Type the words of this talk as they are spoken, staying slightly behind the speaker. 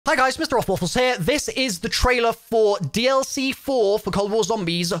Hi guys, MrRoflWaffles here. This is the trailer for DLC4 for Cold War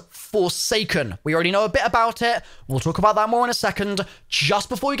Zombies Forsaken. We already know a bit about it. We'll talk about that more in a second. Just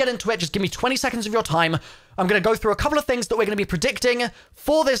before we get into it, just give me 20 seconds of your time. I'm going to go through a couple of things that we're going to be predicting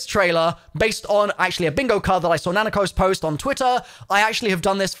for this trailer based on actually a bingo card that I saw Nanakos post on Twitter. I actually have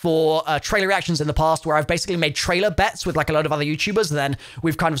done this for trailer reactions in the past where I've basically made trailer bets with like a load of other YouTubers and then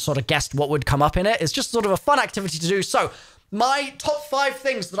we've kind of sort of guessed what would come up in it. It's just sort of a fun activity to do. So, my top 5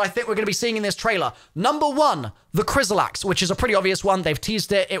 things that I think we're going to be seeing in this trailer. Number 1, the Chrysalax, which is a pretty obvious one. They've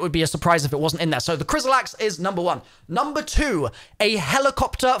teased it. It would be a surprise if it wasn't in there. So the Chrysalax is number 1. Number 2, a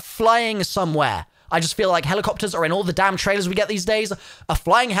helicopter flying somewhere. I just feel like helicopters are in all the damn trailers we get these days. A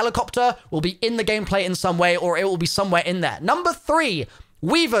flying helicopter will be in the gameplay in some way, or it will be somewhere in there. Number 3,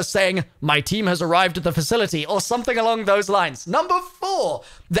 Weaver saying, "My team has arrived at the facility," or something along those lines. Number 4,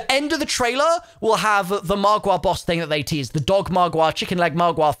 the end of the trailer will have the Margwa boss thing that they teased. The dog Margwa, chicken leg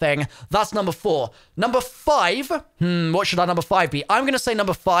Margwa thing. That's number 4. Number 5, what should our number 5 be? I'm going to say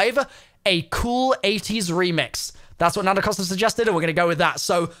number 5, a cool 80s remix. That's what Nanda Costa suggested, and we're going to go with that.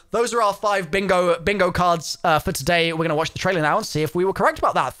 So those are our 5 bingo cards for today. We're going to watch the trailer now and see if we were correct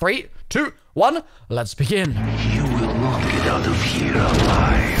about that. 3, 2, 1, let's begin. You will not get out of here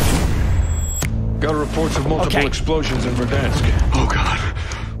alive. Got reports of multiple explosions in Verdansk. Oh God,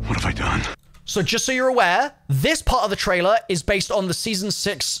 what have I done? So just so you're aware, this part of the trailer is based on the Season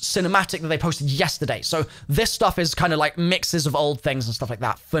 6 cinematic that they posted yesterday. So this stuff is kind of like mixes of old things and stuff like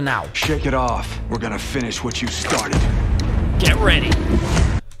that for now. Shake it off. We're gonna finish what you started. Get ready.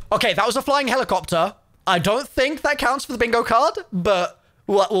 Okay, that was a flying helicopter. I don't think that counts for the bingo card, but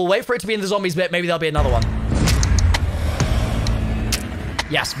we'll wait for it to be in the zombies bit. Maybe there'll be another one.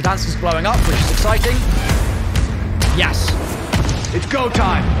 Yes, Verdansk is blowing up, which is exciting. Yes. It's go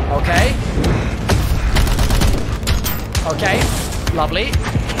time. Okay. Okay. Lovely.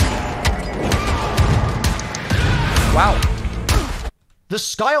 Wow. The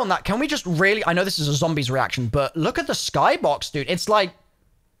sky on that, can we just really... I know this is a zombies reaction, but look at the skybox, dude. It's like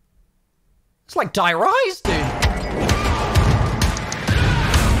Die Rise, dude.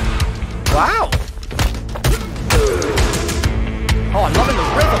 Wow. Oh, I'm loving the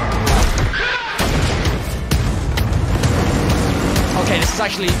rhythm. Okay, this is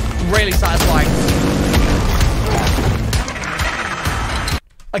actually really satisfying.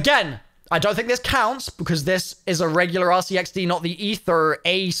 Again, I don't think this counts because this is a regular RCXD, not the Ether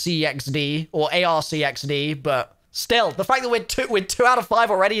ACXD or ARCXD, but still, the fact that we're 2 out of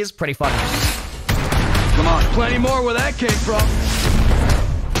 5 already is pretty fun. Come on, plenty more where that came from.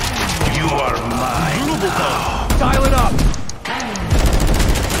 You are mine. Dial it up.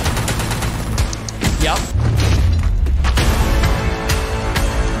 Yep.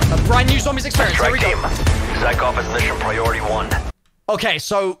 A brand new zombies experience. Here we go. Zykoff is mission priority 1. Okay,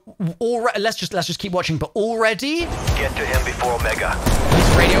 so let's just keep watching. But already, get to him before Omega. He's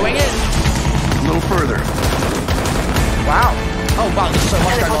radioing in. A little further. Wow. Oh wow, there's so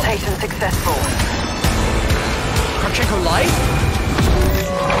much going on. Teleportation successful. Kravchenko live.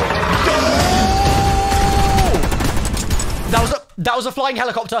 That was a flying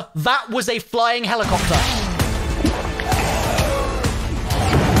helicopter. That was a flying helicopter.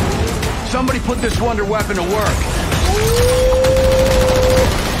 Somebody put this wonder weapon to work.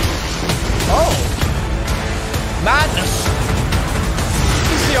 Oh. Madness.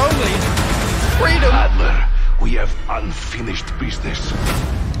 It's the only freedom. Adler, we have unfinished business.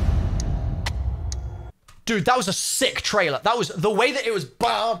 Dude, that was a sick trailer. That was the way that it was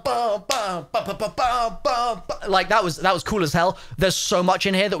like that was cool as hell. There's so much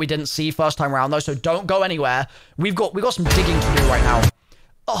in here that we didn't see first time around though, so don't go anywhere. We got some digging to do right now.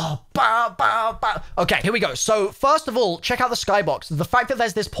 Oh, okay, here we go. So first of all, check out the skybox. The fact that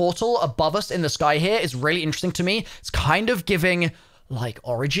there's this portal above us in the sky here is really interesting to me. It's kind of giving like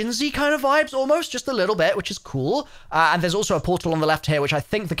Origins-y kind of vibes almost, just a little bit, which is cool. And there's also a portal on the left here, which I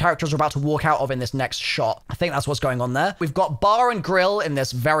think the characters are about to walk out of in this next shot. I think that's what's going on there. We've got bar and grill in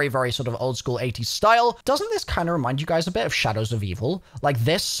this very, very sort of old school 80s style. Doesn't this kind of remind you guys a bit of Shadows of Evil? Like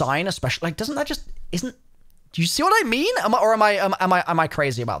this sign, especially, like, doesn't that just, do you see what I mean? Am I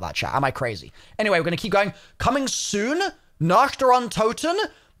crazy about that, chat? Am I crazy? Anyway, we're going to keep going. Coming soon, Nachteron Toten?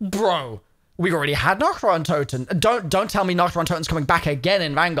 Bro. We already had Nachteron Toten. Don't tell me Nachteron Toten's coming back again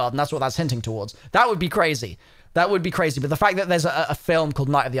in Vanguard, and that's what that's hinting towards. That would be crazy. That would be crazy. But the fact that there's a film called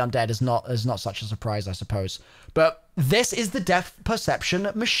Night of the Undead is not such a surprise, I suppose. But this is the depth perception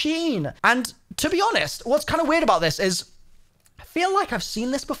machine. And to be honest, what's kind of weird about this is I feel like I've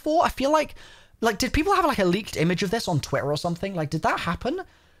seen this before. I feel like did people have like a leaked image of this on Twitter or something? Like, did that happen?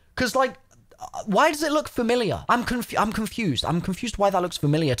 Because like why does it look familiar? I'm confused. I'm confused why that looks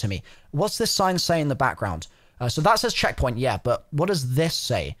familiar to me. What's this sign say in the background? So that says checkpoint, yeah, but what does this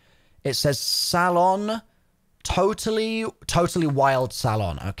say? It says salon, totally wild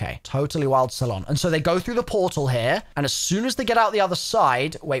salon. Okay, totally wild salon. And so they go through the portal here, and as soon as they get out the other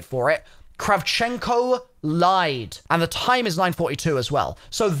side, wait for it, Kravchenko lied. And the time is 9:42 as well.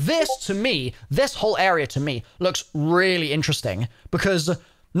 So this, to me, this whole area to me looks really interesting because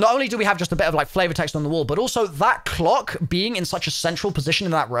not only do we have just a bit of like flavor text on the wall, but also that clock being in such a central position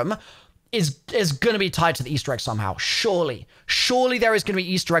in that room is going to be tied to the Easter egg somehow. Surely there is going to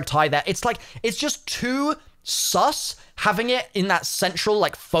be Easter egg tied there. It's like, it's just too sus having it in that central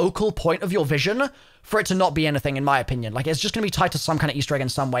like focal point of your vision for it to not be anything, in my opinion. Like, it's just going to be tied to some kind of Easter egg in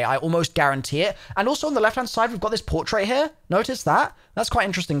some way. I almost guarantee it. And also on the left-hand side, we've got this portrait here. Notice that? That's quite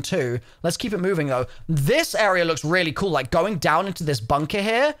interesting too. Let's keep it moving though. This area looks really cool. Like going down into this bunker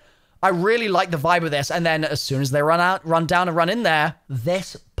here, I really like the vibe of this. And then as soon as they run down and run in there,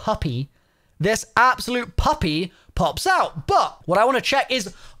 this absolute puppy pops out. But what I want to check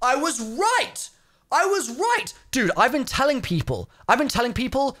is, I was right. Dude, I've been telling people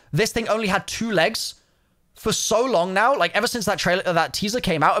this thing only had 2 legs for so long now. Like ever since that teaser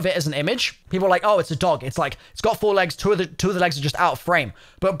came out of it as an image, people are like, oh, it's a dog. It's like, it's got 4 legs. Two of the legs are just out of frame.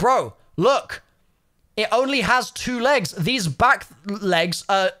 But bro, look, it only has 2 legs. These back legs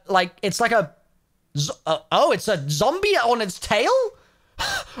are like, it's like it's a zombie on its tail?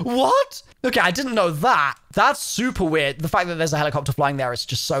 What? Okay, I didn't know that. That's super weird. The fact that there's a helicopter flying there is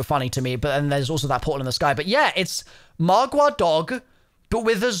just so funny to me. But then there's also that portal in the sky. But yeah, it's Margwa dog, but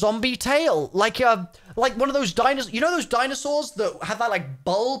with a zombie tail. Like one of those dinosaurs. You know those dinosaurs that have that like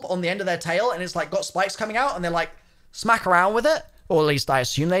bulb on the end of their tail and it's like got spikes coming out and they're like smack around with it? Or at least I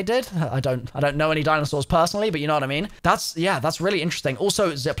assume they did. I don't know any dinosaurs personally, but you know what I mean? That's really interesting.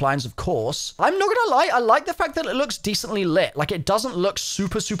 Also, zip lines, of course. I'm not gonna lie, I like the fact that it looks decently lit. Like, it doesn't look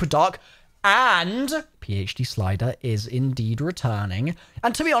super, super dark. And PhD Slider is indeed returning.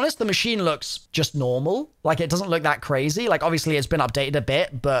 And to be honest, the machine looks just normal. Like, it doesn't look that crazy. Like, obviously, it's been updated a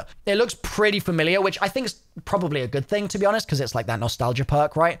bit, but it looks pretty familiar, which I think is probably a good thing, to be honest, because it's like that nostalgia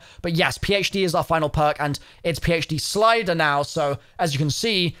perk, right? But yes, PhD is our final perk, and it's PhD Slider now. So, as you can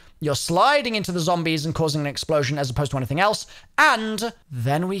see, you're sliding into the zombies and causing an explosion as opposed to anything else. And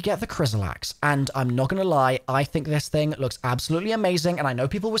then we get the Chrysalax. And I'm not going to lie, I think this thing looks absolutely amazing. And I know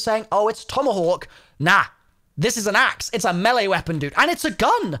people were saying, oh, it's Tomahawk. Nah, this is an axe. It's a melee weapon, dude. And it's a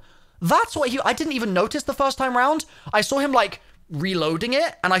gun. That's what I didn't even notice the first time round. I saw him like reloading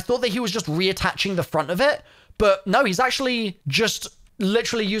it and I thought that he was just reattaching the front of it. But no, he's actually just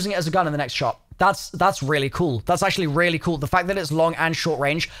literally using it as a gun in the next shot. That's really cool. That's actually really cool. The fact that it's long and short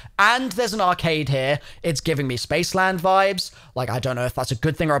range, and there's an arcade here, it's giving me Spaceland vibes. Like, I don't know if that's a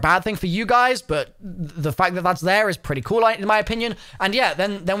good thing or a bad thing for you guys, but the fact that that's there is pretty cool, in my opinion. And yeah,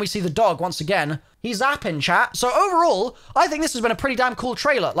 then we see the dog once again. He's zapping, chat. So overall, I think this has been a pretty damn cool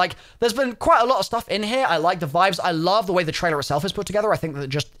trailer. Like, there's been quite a lot of stuff in here. I like the vibes. I love the way the trailer itself is put together. I think that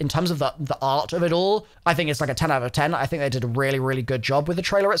just in terms of the art of it all, I think it's like a 10 out of 10. I think they did a really, really good job with the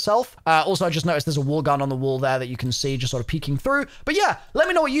trailer itself. Also, I just noticed there's a war gun on the wall there that you can see just sort of peeking through. But yeah, let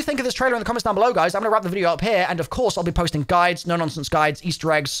me know what you think of this trailer in the comments down below, guys. I'm going to wrap the video up here. And of course, I'll be posting guides, no-nonsense guides,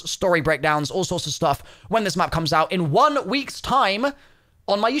 Easter eggs, story breakdowns, all sorts of stuff when this map comes out in 1 week's time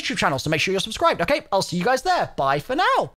on my YouTube channel, so make sure you're subscribed, okay? I'll see you guys there. Bye for now.